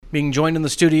Being joined in the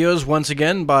studios once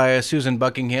again by Susan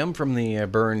Buckingham from the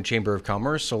Berne Chamber of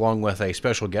Commerce, along with a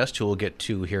special guest who we'll get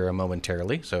to here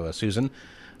momentarily. So, Susan,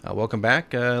 welcome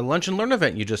back. Lunch and Learn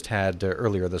event you just had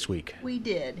earlier this week. We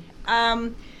did.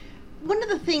 One of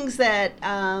the things that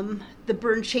the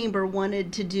Berne Chamber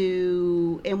wanted to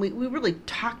do, and we really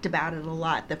talked about it a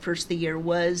lot the first of the year,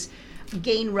 was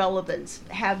gain relevance,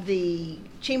 have the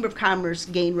Chamber of Commerce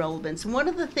gain relevance. And one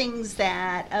of the things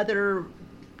that other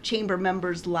chamber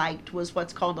members liked was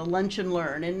what's called a lunch and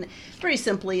learn, and very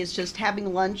simply it's just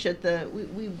having lunch at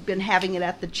we've been having it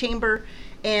at the chamber,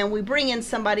 and we bring in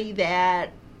somebody that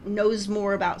knows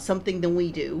more about something than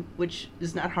we do, which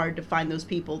is not hard to find those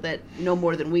people that know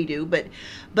more than we do.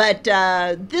 But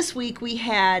this week we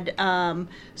had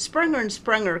Sprunger and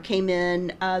Sprunger came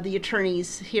in, the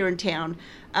attorneys here in town.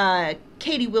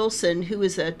 Katie Wilson, who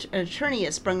is an attorney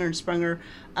at Sprunger and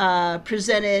Sprunger,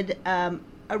 presented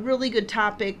a really good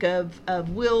topic of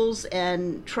wills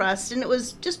and trust, and it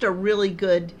was just a really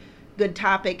good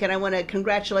topic, and I want to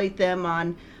congratulate them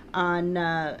on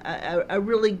a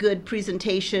really good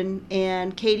presentation,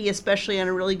 and Katie especially on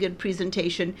a really good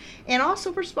presentation, and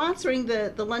also for sponsoring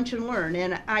the Lunch and Learn.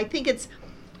 And I think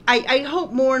I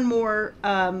hope more and more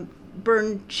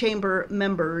Berne Chamber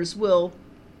members will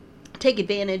take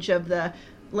advantage of the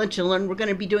Lunch and Learn. We're going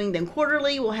to be doing them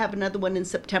quarterly. We'll have another one in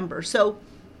September. So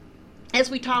as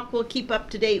we talk, we'll keep up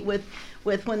to date with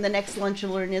when the next Lunch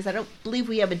and Learn is. I don't believe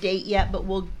we have a date yet, but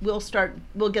we'll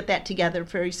get that together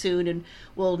very soon, and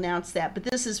we'll announce that. But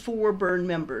this is for Berne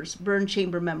members, Berne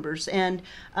Chamber members, and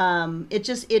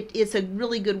it's a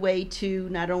really good way to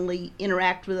not only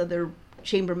interact with other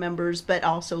chamber members, but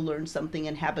also learn something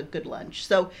and have a good lunch.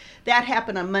 So that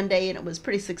happened on Monday, and it was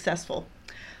pretty successful.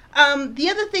 The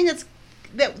other thing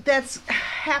that's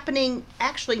happening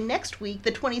actually next week,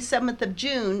 the 27th of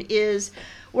June, is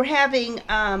we're having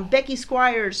Becky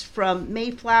Squires from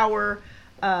Mayflower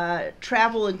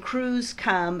Travel and Cruise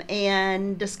come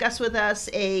and discuss with us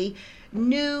a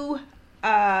new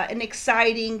and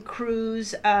exciting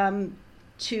cruise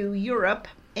to Europe,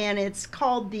 and it's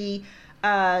called the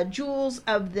Jewels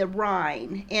of the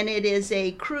Rhine, and it is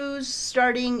a cruise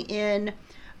starting in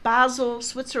Basel,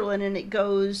 Switzerland, and it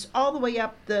goes all the way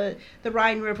up the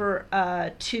Rhine River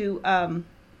to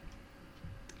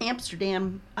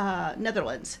Amsterdam,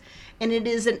 Netherlands. And it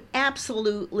is an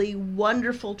absolutely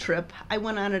wonderful trip. I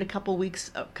went on it a couple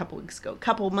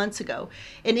months ago,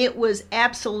 and it was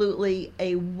absolutely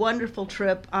a wonderful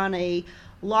trip on a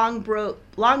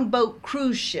longboat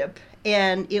cruise ship,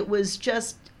 and it was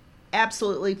just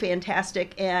absolutely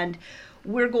fantastic. And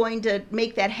we're going to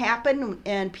make that happen,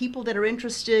 and people that are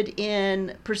interested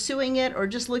in pursuing it or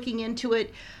just looking into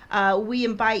it, we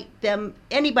invite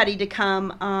anybody to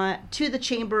come to the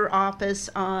chamber office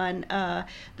on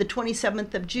the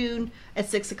 27th of June at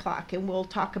 6 o'clock, and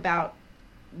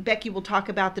Becky will talk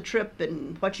about the trip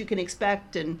and what you can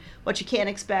expect and what you can't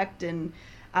expect, and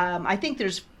I think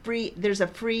there's a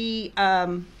free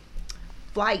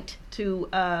flight to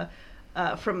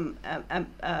from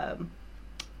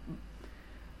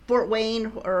Fort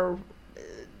Wayne or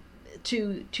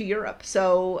to Europe,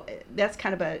 so that's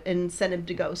kind of an incentive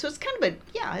to go. So it's kind of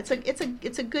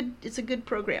it's a good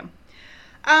program.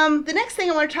 The next thing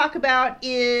I want to talk about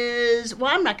is,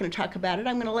 well, I'm not going to talk about it.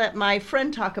 I'm going to let my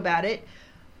friend talk about it.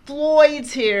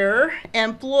 Floyd's here,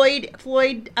 and Floyd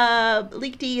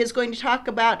Liechty is going to talk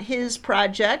about his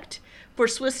project for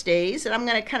Swiss Days, and I'm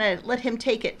going to kind of let him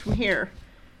take it from here.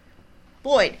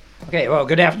 Floyd. Okay, well,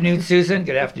 good afternoon, Susan.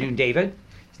 Good afternoon, David.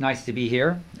 It's nice to be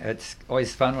here. It's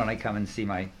always fun when I come and see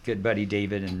my good buddy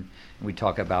David, and we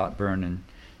talk about Berne, and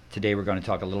today we're going to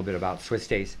talk a little bit about Swiss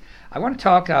Days. I want to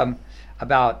talk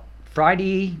about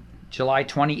Friday, July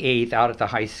 28th out at the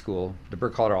high school, the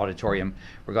Burkhalter Auditorium.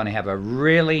 We're going to have a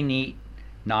really neat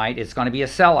night. It's going to be a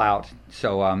sellout,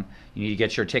 so you need to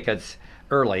get your tickets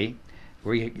early.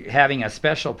 We're having a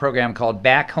special program called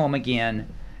Back Home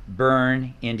Again,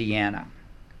 Berne, Indiana.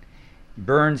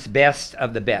 Berne's best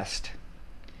of the best.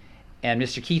 And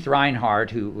Mr. Keith Reinhardt,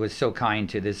 who was so kind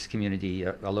to this community,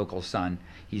 a local son,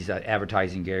 he's an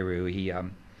advertising guru. He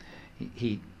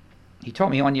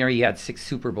told me one year he had 6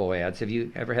 Super Bowl ads. Have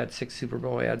you ever had 6 Super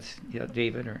Bowl ads,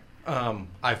 David? Or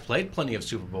I've played plenty of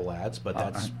Super Bowl ads, but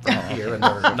that's from here, and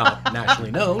they're not nationally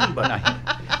known. But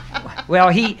well,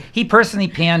 he personally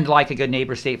penned Like a Good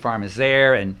Neighbor, State Farm is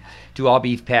there, and Do All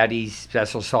Beef Patties,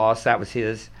 Special Sauce. That was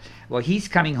his. Well, he's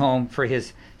coming home for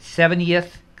his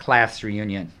 70th class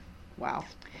reunion. Wow.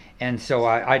 And so,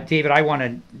 David, I want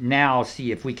to now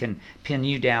see if we can pin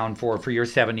you down for your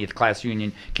 70th class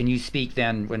reunion. Can you speak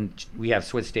then when we have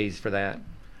Swiss Days for that?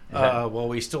 Well,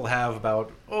 we still have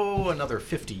about, another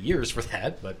 50 years for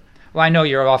that, but... Well, I know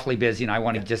you're awfully busy, and I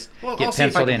want to just get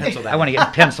penciled in. I want to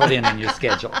get penciled in your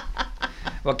schedule.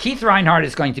 Well, Keith Reinhardt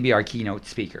is going to be our keynote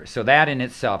speaker, so that in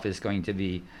itself is going to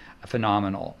be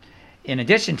phenomenal. In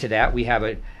addition to that, we have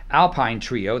an Alpine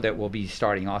trio that will be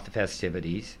starting off the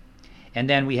festivities, and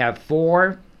then we have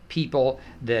 4 people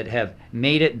that have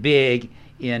made it big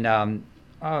in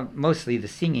mostly the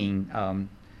singing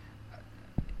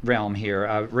realm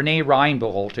here. Renee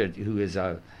Reinbold, who is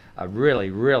a really,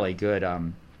 really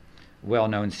good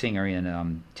well-known singer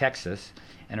in Texas,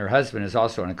 and her husband is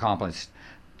also an accomplished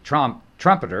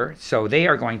trumpeter, so they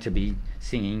are going to be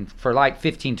singing for like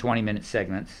 15, 20-minute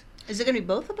segments. Is it going to be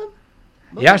both of them?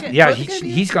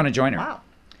 He's going to join her.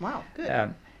 Wow,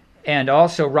 good. And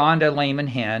also Rhonda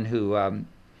Lehman-Henn, who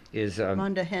is...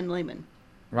 Rhonda Henn Lehman.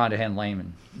 Rhonda Henn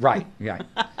Lehman, right.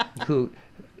 Who,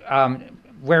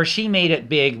 where she made it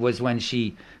big was when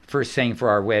she first sang for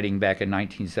our wedding back in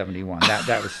 1971.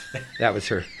 That was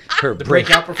her the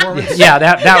breakout performance. Yeah,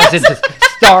 that was into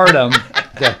stardom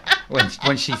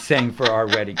when she sang for our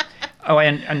wedding. Oh,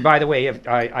 and by the way,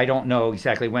 I don't know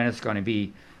exactly when it's going to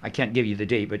be. I can't give you the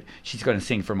date, but she's going to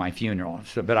sing for my funeral.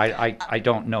 So, but I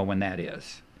don't know when that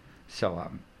is. So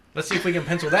let's see if we can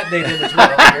pencil that date in as well.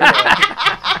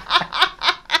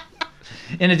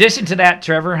 In addition to that,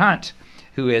 Trevor Hunt,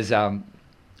 who is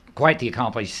quite the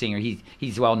accomplished singer.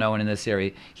 He's well known in this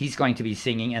area. He's going to be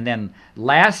singing. And then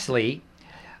lastly,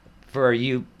 for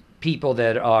you people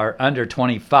that are under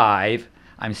 25,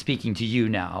 I'm speaking to you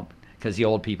now because the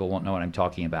old people won't know what I'm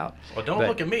talking about. Well, don't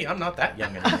look at me. I'm not that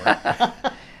young anymore.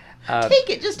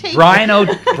 Just take Brian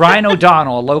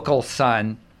O'Donnell, a local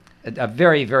son, a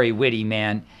very, very witty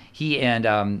man. He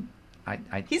and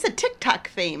he's a TikTok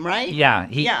fame, right? Yeah,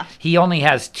 he only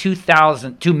has 2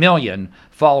 million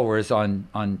followers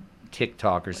on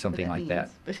TikTok or something like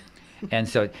that. And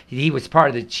so he was part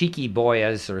of the Cheeky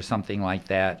Boyas or something like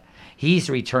that. He's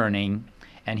returning,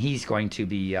 and he's going to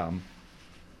be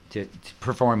to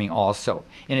performing also.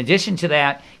 In addition to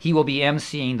that, he will be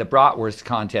emceeing the bratwurst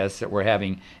contest that we're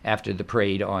having after the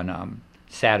parade on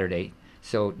Saturday.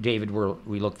 So, David,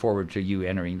 we look forward to you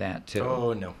entering that too.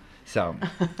 Oh, no. So.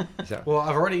 Well,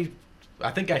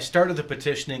 I think I started the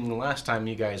petitioning the last time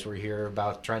you guys were here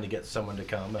about trying to get someone to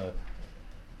come.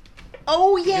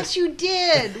 Oh, yes, you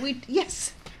did.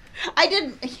 Yes. I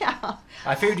didn't, yeah.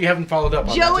 I figured you haven't followed up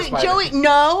on that. Joey,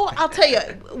 no, I'll tell you.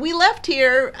 We left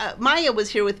here. Maya was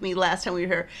here with me last time we were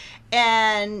here.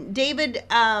 And David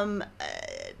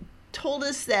told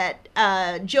us that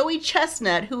Joey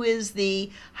Chestnut, who is the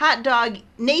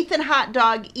Nathan hot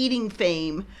dog eating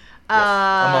fame,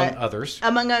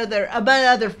 among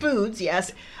other foods,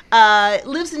 yes,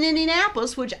 lives in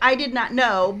Indianapolis, which I did not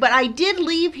know, but I did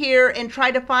leave here and try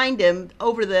to find him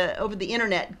over the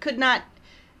internet. Could not.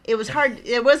 It was hard.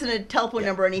 It wasn't a telephone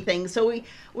number or anything. So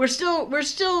we're still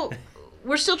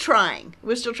trying.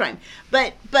 We're still trying.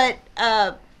 But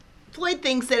Floyd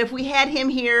thinks that if we had him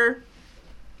here,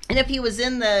 and if he was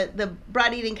in the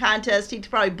brat eating contest, he'd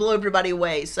probably blow everybody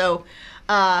away. So.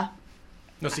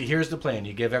 No, see, here's the plan.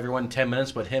 You give everyone 10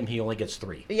 minutes, but he only gets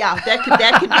 3. Yeah, that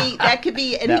could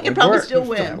be, and he could probably still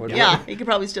win. Yeah, he could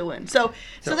probably still win. So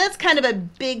that's kind of a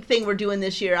big thing we're doing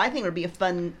this year. I think it'll be a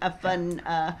fun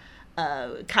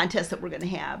contest that we're going to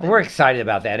have. We're excited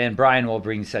about that, and Brian will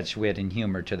bring such wit and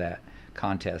humor to that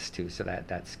contest too. So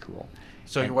that's cool.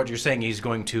 So what you're saying, he's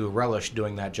going to relish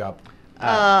doing that job?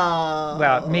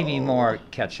 Well, maybe more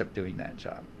ketchup doing that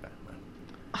job.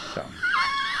 So.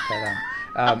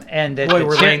 And we're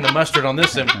laying the mustard on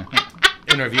this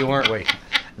interview, aren't we?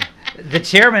 The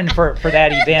chairman for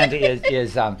that event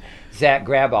is Zach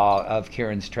Grabaugh of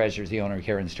Karen's Treasures, the owner of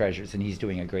Karen's Treasures, and he's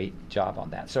doing a great job on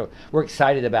that. So we're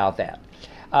excited about that.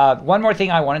 One more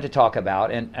thing I wanted to talk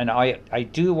about, and I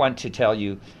do want to tell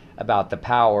you about the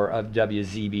power of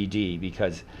WZBD,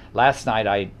 because last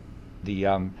night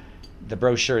the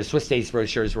brochures, Swiss Days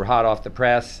brochures, were hot off the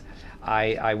press.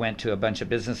 I went to a bunch of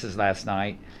businesses last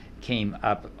night, came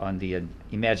up on the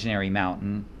imaginary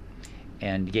mountain,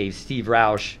 and gave Steve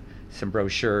Roush some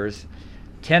brochures.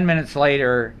 10 minutes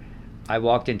later, I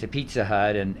walked into Pizza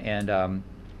Hut, and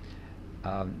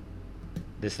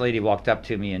this lady walked up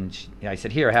to me, and I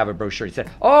said, "Here, have a brochure." He said,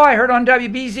 "Oh, I heard on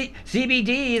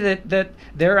WZBD that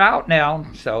they're out now."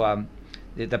 So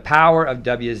the power of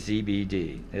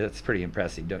WZBD, that's pretty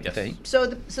impressive, don't you think? So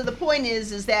the point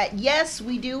is that, yes,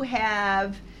 we do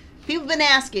have, people have been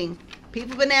asking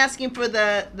for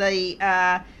the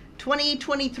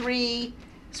 2023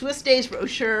 Swiss Days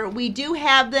brochure. We do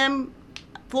have them.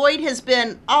 Floyd has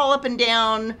been all up and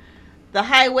down the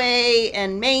highway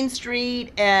and Main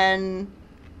Street and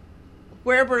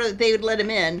wherever they would let them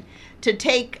in, to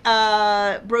take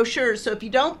brochures. So if you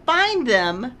don't find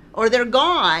them or they're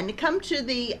gone, come to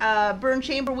the Berne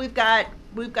Chamber. We've got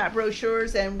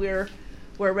brochures, and we're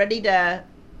ready to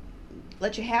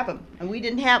let you have them. And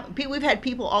we've had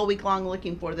people all week long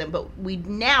looking for them, but we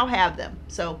now have them.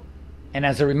 So. And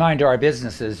as a reminder, our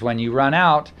businesses, when you run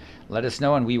out, let us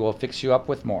know and we will fix you up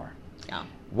with more. Yeah.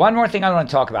 One more thing I want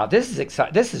to talk about. This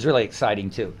is really exciting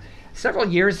too. Several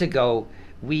years ago,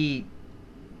 we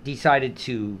decided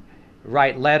to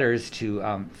write letters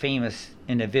to famous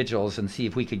individuals and see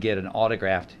if we could get an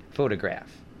autographed photograph.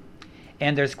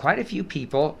 And there's quite a few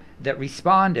people that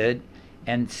responded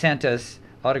and sent us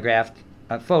autographed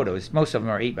photos. Most of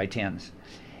them are 8x10s.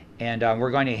 And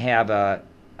we're going to have a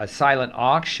silent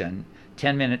auction,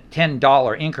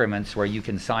 $10 increments where you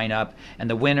can sign up. And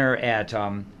the winner at,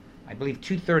 I believe,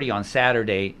 2:30 on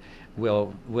Saturday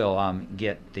will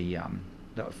get the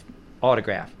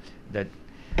autograph.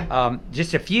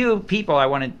 Just a few people I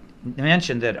want to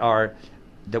mention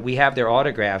that we have their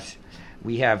autographs.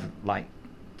 We have like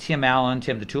Tim Allen,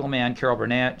 Tim the Toolman, Carol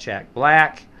Burnett, Jack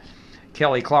Black,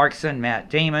 Kelly Clarkson, Matt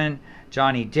Damon,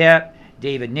 Johnny Depp,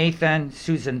 David Nathan,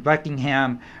 Susan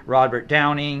Buckingham, Robert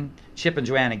Downing, Chip and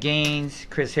Joanna Gaines,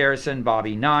 Chris Harrison,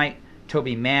 Bobby Knight,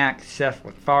 Toby Mack, Seth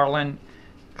MacFarlane,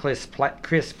 Chris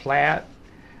Platt,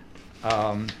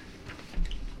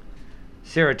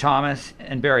 Sarah Thomas,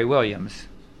 and Barry Williams.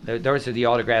 Those are the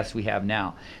autographs we have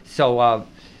now. So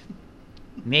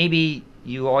maybe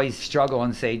you always struggle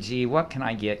and say, gee, what can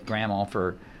I get Grandma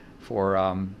for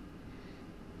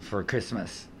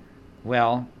Christmas?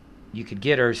 Well, you could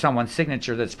get her someone's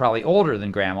signature that's probably older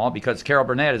than Grandma, because Carol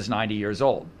Burnett is 90 years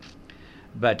old.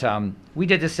 But we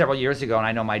did this several years ago, and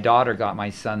I know my daughter got my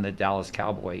son the Dallas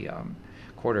Cowboy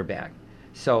quarterback.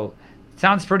 So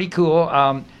sounds pretty cool.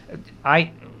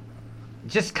 I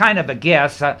just kind of a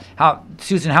guess.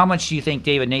 Susan, how much do you think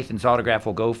David Nathan's autograph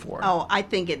will go for? Oh, I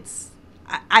think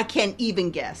I can't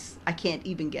even guess.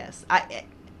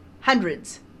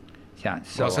 Hundreds. Yeah.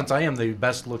 So well, since I am the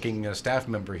best-looking staff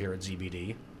member here at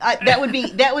ZBD, that would be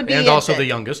and also the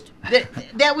youngest.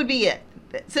 That would be it.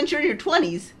 Since you're in your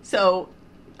 20s, so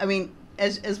I mean,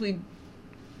 as we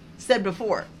said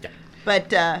before. Yeah. But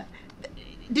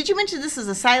did you mention this is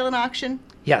a silent auction?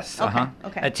 Yes. Okay.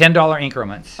 Okay. At $10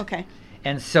 increments. Okay.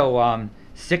 And so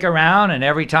stick around, and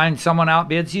every time someone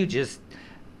outbids you, just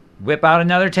whip out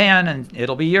another 10, and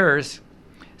it'll be yours.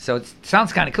 So it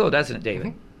sounds kind of cool, doesn't it, David?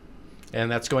 Mm-hmm. And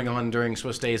that's going on during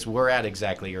Swiss Days. Where at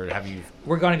exactly, or have you?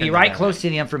 We're going to be right close to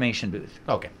the information booth.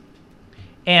 Okay.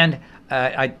 And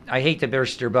I hate to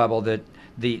burst your bubble that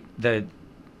the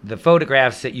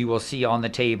photographs that you will see on the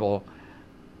table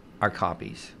are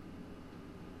copies.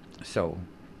 So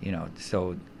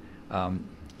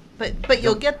But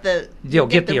you'll get the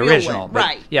original, one.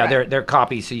 Right? Yeah, right. they're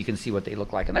copies, so you can see what they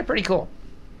look like, and they're pretty cool.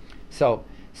 So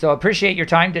appreciate your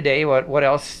time today. What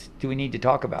else do we need to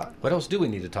talk about? What else do we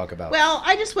need to talk about? Well,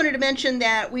 I just wanted to mention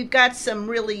that we've got some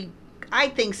really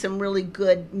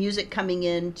good music coming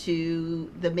into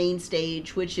the main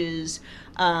stage, which is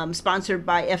sponsored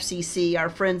by FCC, our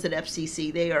friends at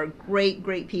FCC. They are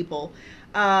great people.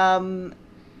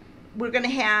 We're going to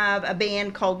have a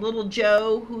band called Little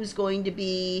Joe, who's going to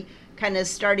be kind of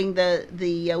starting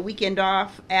the weekend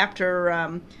off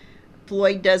after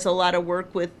Floyd does a lot of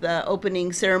work with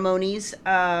opening ceremonies.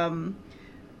 They'll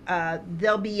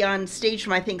be on stage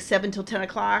from, I think, 7 till 10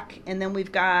 o'clock. And then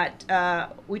we've got,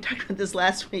 we talked about this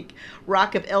last week,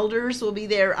 Rock of Elders will be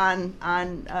there on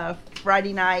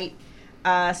Friday night.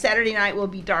 Saturday night will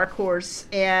be Dark Horse.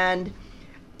 And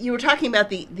you were talking about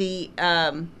the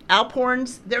Alp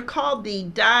horns. They're called the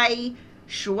Die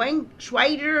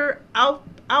Schweider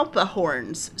Alpa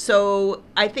horns. So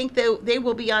I think they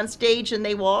will be on stage, and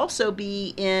they will also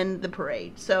be in the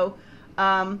parade. So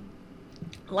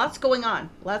lots going on.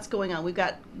 We've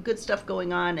got good stuff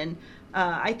going on, and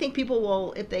I think people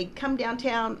will, if they come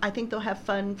downtown, I think they'll have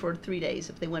fun for 3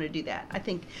 days if they want to do that. I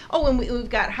think. Oh, and we've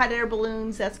got hot air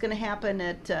balloons. That's going to happen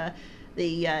at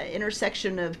the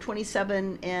intersection of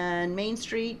 27 and Main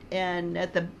Street, and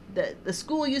at the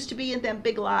school used to be in that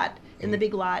big lot, the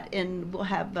big lot, and we'll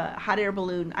have a hot air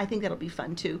balloon. I think that'll be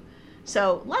fun too.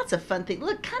 So lots of fun things.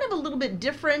 Look, kind of a little bit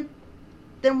different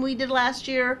than we did last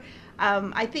year.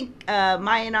 I think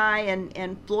Maya and I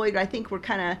and Floyd, I think we're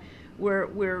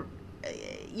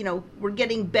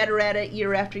getting better at it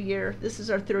year after year. This is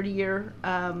our third year,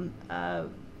 kind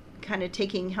of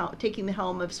taking the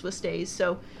helm of Swiss Days.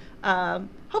 So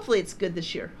hopefully it's good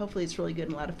this year. Hopefully it's really good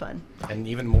and a lot of fun. And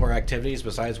even more activities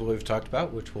besides what we've talked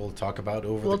about, which we'll talk about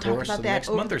over the course of the next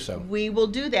month or so. We will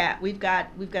do that. We've got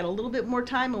a little bit more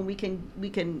time, and we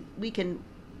can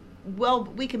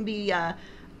we can be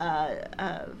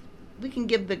we can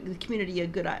give the community a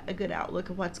good outlook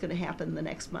of what's going to happen the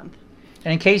next month.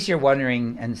 And in case you're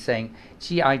wondering and saying,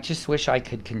 gee, I just wish I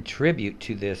could contribute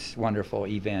to this wonderful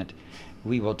event,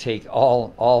 we will take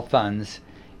all funds.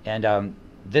 And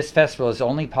this festival is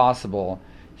only possible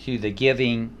through the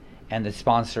giving and the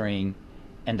sponsoring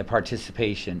and the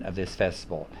participation of this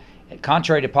festival.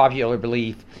 Contrary to popular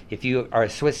belief, if you are a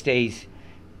Swiss Days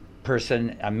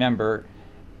person, a member,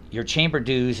 your chamber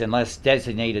dues, unless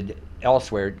designated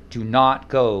elsewhere, do not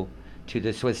go to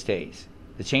the Swiss Days.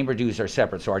 The chamber dues are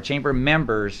separate. So our chamber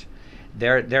members,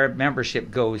 their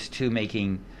membership goes to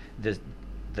making the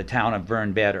town of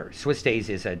Berne better. Swiss Days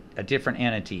is a different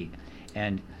entity.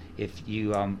 And if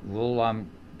you will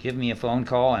give me a phone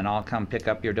call and I'll come pick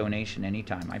up your donation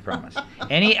anytime, I promise.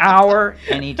 Any hour,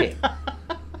 any day.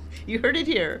 You heard it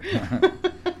here.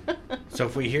 So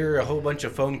if we hear a whole bunch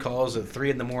of phone calls at 3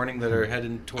 a.m. that are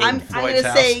heading toward I'm Floyd's going to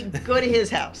house, say go to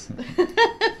his house.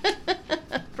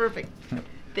 Perfect.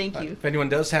 Thank you. If anyone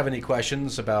does have any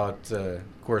questions about, of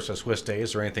course, Swiss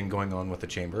Days or anything going on with the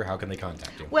chamber, how can they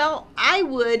contact you? Well, I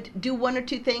would do one or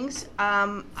two things.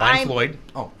 Find Floyd.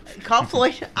 Oh, call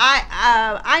Floyd.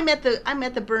 I'm at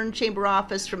the Berne Chamber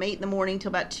office from 8 a.m. till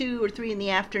about 2 or 3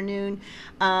 p.m.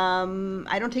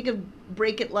 I don't take a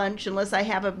break at lunch unless I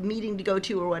have a meeting to go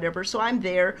to or whatever. So I'm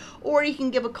there. Or you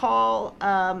can give a call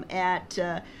at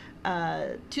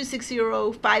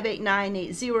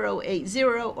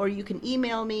 260-589-8080, or you can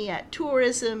email me at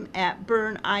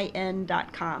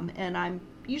tourism@bernein.com, and I'm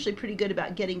usually pretty good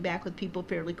about getting back with people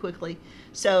fairly quickly.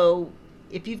 So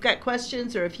if you've got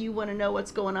questions, or if you want to know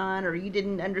what's going on, or you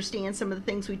didn't understand some of the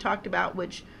things we talked about,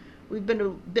 which we've been a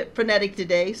bit frenetic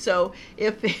today, so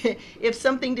if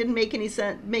something didn't make any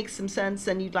sense, make some sense,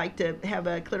 and you'd like to have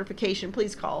a clarification,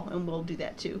 please call, and we'll do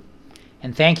that too.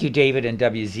 And thank you, David and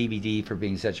WZBD, for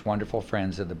being such wonderful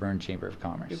friends of the Berne Chamber of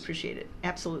Commerce. We appreciate it.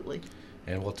 Absolutely.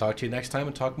 and we'll talk to you next time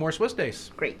and talk more Swiss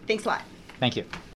Days. Great. Thanks a lot. Thank you.